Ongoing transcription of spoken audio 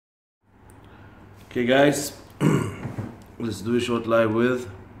Okay guys, let's do a short live with.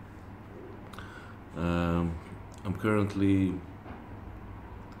 I'm currently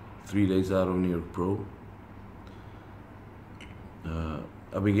 3 days out of New York Pro.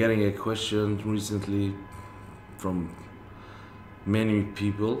 I've been getting a question recently from many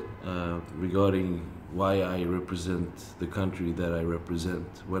people regarding why I represent the country that I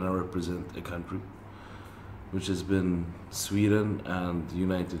represent when I represent a country, which has been Sweden and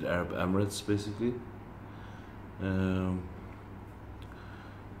United Arab Emirates, basically.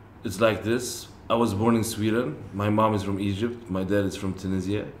 It's like this. I was born in Sweden. My mom is from Egypt, my dad is from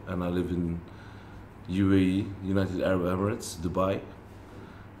Tunisia, and I live in UAE, United Arab Emirates, Dubai.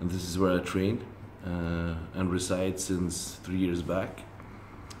 And this is where I train and reside since 3 years back.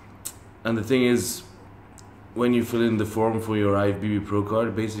 And the thing is, when you fill in the form for your IFBB Pro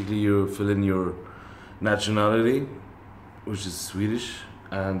card, basically you fill in your nationality, which is Swedish,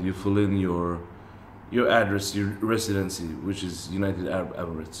 and you fill in your address, your residency, which is United Arab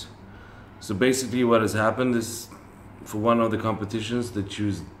Emirates. So basically what has happened is, for one of the competitions they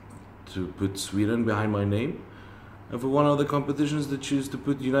choose to put Sweden behind my name, and for one of the competitions they choose to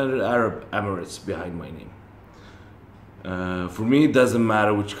put United Arab Emirates behind my name. For me it doesn't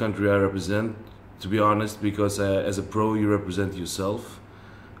matter which country I represent, to be honest, because as a pro you represent yourself.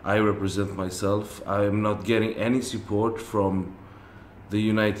 I represent myself. I am not getting any support from the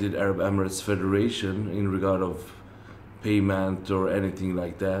United Arab Emirates Federation in regard of payment or anything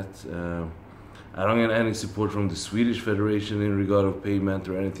like that. I don't get any support from the Swedish Federation in regard of payment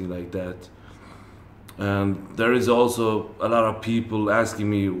or anything like that. And there is also a lot of people asking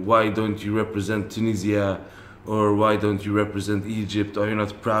me, why don't you represent Tunisia, or why don't you represent Egypt? Are you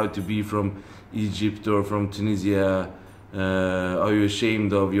not proud to be from Egypt or from Tunisia? Are you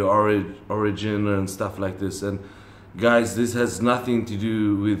ashamed of your origin and stuff like this? And guys, this has nothing to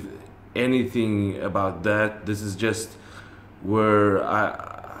do with anything about that. This is just where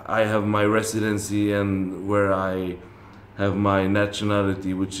I have my residency and where I have my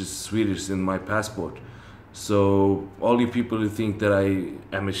nationality, which is Swedish, in my passport. So all you people who think that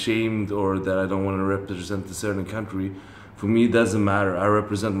I am ashamed or that I don't want to represent a certain country, for me it doesn't matter. I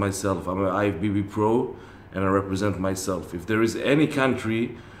represent myself. I'm an IFBB Pro and I represent myself. If there is any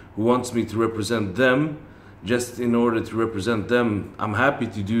country who wants me to represent them, just in order to represent them, I'm happy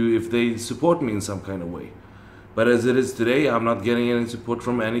to do if they support me in some kind of way. But as it is today, I'm not getting any support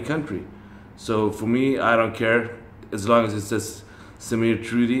from any country. So for me, I don't care, as long as it says Samir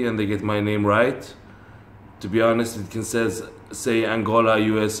Troudi and they get my name right. To be honest, it can say Angola,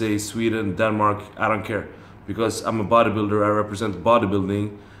 USA, Sweden, Denmark, I don't care. Because I'm a bodybuilder, I represent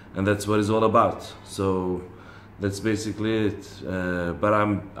bodybuilding, and that's what it's all about. So that's basically it. But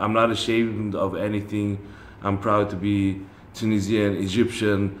I'm not ashamed of anything. I'm proud to be Tunisian,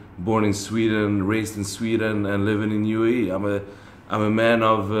 Egyptian, born in Sweden, raised in Sweden, and living in UAE. I'm a man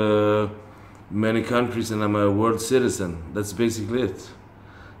of many countries, and I'm a world citizen. That's basically it.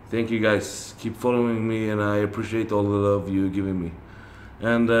 Thank you guys. Keep following me, and I appreciate all the love you're giving me.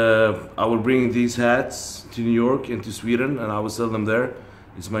 And I will bring these hats to New York and to Sweden, and I will sell them there.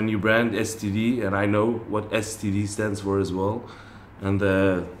 It's my new brand, STD, and I know what STD stands for as well. And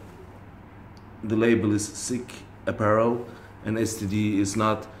the label is Sick Apparel, and STD is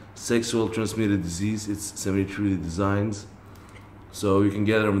not sexual transmitted disease, it's Samir Troudi Designs. So you can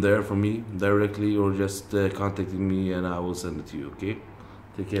get them there from me directly, or just contacting me and I will send it to you, okay?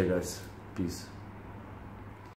 Take care guys, peace.